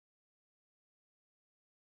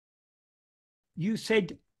you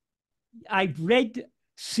said, I've read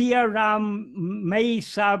Siya Ram Mai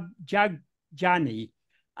Sab Jag Jani.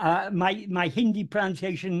 My Hindi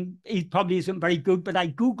pronunciation probably isn't very good, but I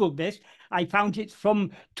Googled this. I found it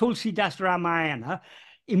from Tulsidas Ramayana,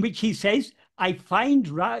 in which he says, I find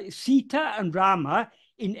Sita and Rama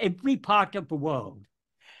in every part of the world.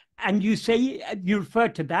 And you say, you refer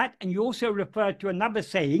to that, and you also refer to another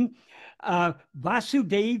saying,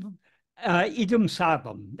 Vasudev idam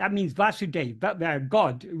sarvam. That means Vasudev,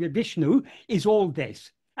 God, Vishnu, is all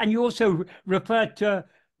this. And you also refer to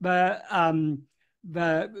the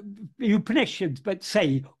Upanishads, but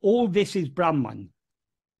say all this is Brahman.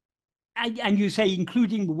 And you say,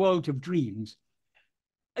 including the world of dreams.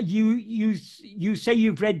 You say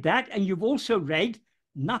you've read that, and you've also read,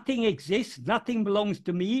 nothing exists, nothing belongs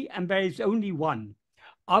to me, and there is only one.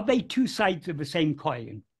 Are they two sides of the same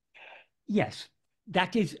coin? Yes,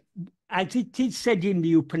 that is, as it is said in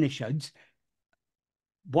the Upanishads,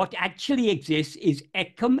 what actually exists is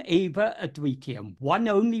ekam eva advitiyam, one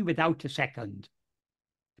only without a second.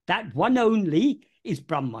 That one only is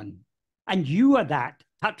Brahman, and you are that,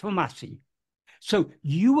 Tattvamasi. So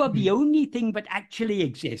you are the only thing that actually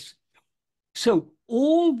exists. So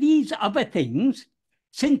all these other things,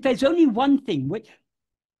 since there's only one thing,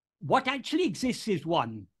 what actually exists is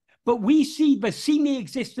one, but we see the seeming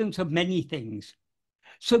existence of many things.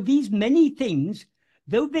 So these many things,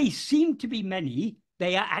 though they seem to be many,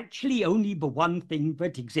 they are actually only the one thing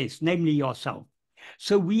that exists, namely yourself.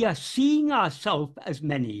 So we are seeing ourselves as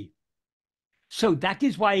many. So that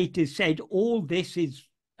is why it is said, all this is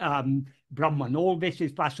Brahman, all this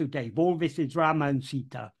is Vasudeva, all this is Rama and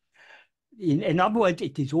Sita. In other words,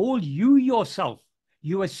 it is all you yourself.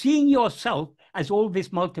 You are seeing yourself as all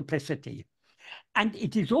this multiplicity. And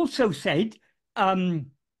it is also said,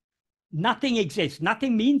 nothing exists.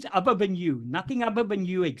 Nothing means other than you. Nothing other than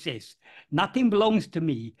you exists. Nothing belongs to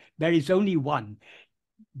me. There is only one.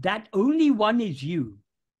 That only one is you.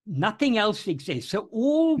 Nothing else exists. So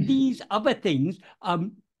all these other things are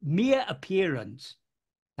mere appearance.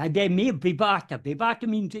 They're mere vivata. Vivata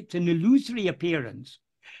means it's an illusory appearance.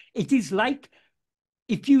 It is like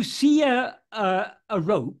if you see a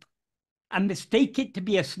rope and mistake it to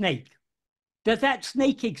be a snake. Does that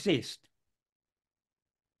snake exist?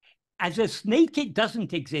 As a snake, it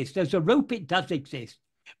doesn't exist. As a rope, it does exist.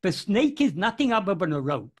 The snake is nothing other than a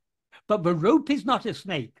rope, but the rope is not a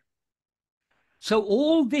snake. So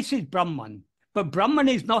all this is Brahman, but Brahman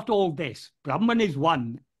is not all this. Brahman is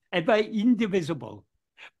one, ever indivisible.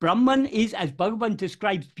 Brahman is, as Bhagavan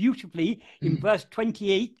describes beautifully in verse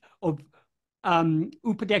 28 of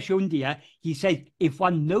Upadesha, he says, if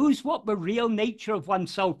one knows what the real nature of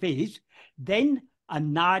oneself is, then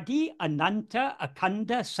Anadi, Ananta,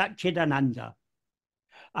 Akanda, Satchidananda.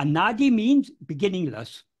 Anadi means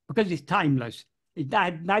beginningless, because it's timeless. It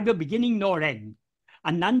had neither beginning nor end.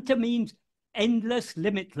 Ananta means endless,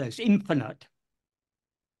 limitless, infinite.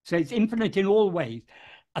 So it's infinite in all ways.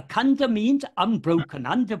 Akanda means unbroken,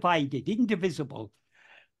 undivided, indivisible.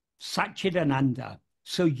 Satchidananda.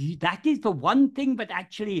 So that is the one thing that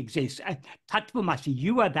actually exists. Tattvamasi,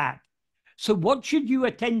 you are that. So what should you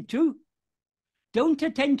attend to? Don't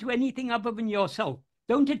attend to anything other than yourself.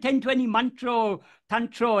 Don't attend to any mantra or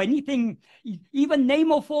tantra or anything, even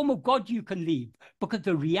name or form of God you can leave, because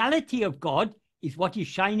the reality of God is what is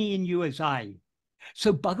shining in you as I.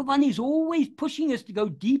 So Bhagavan is always pushing us to go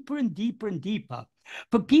deeper and deeper and deeper.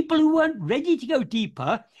 For people who weren't ready to go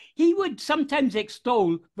deeper, he would sometimes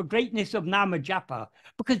extol the greatness of Nama Japa,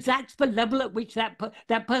 because that's the level at which that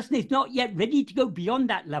person is not yet ready to go beyond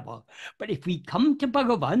that level. But if we come to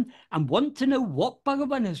Bhagavan and want to know what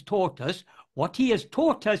Bhagavan has taught us, what he has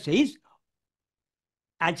taught us is,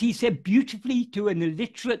 as he said beautifully to an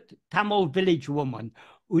illiterate Tamil village woman,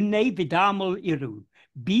 Unne vidamal iru,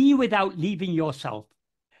 be without leaving yourself.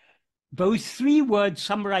 Those three words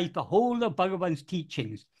summarize the whole of Bhagavan's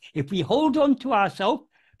teachings. If we hold on to ourselves,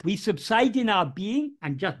 we subside in our being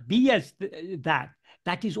and just be as that.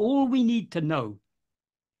 That is all we need to know.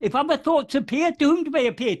 If other thoughts appear, to whom do they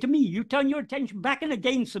appear? To me. You turn your attention back and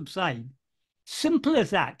again subside. Simple as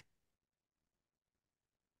that.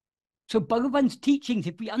 So Bhagavan's teachings,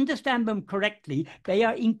 if we understand them correctly, they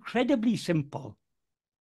are incredibly simple.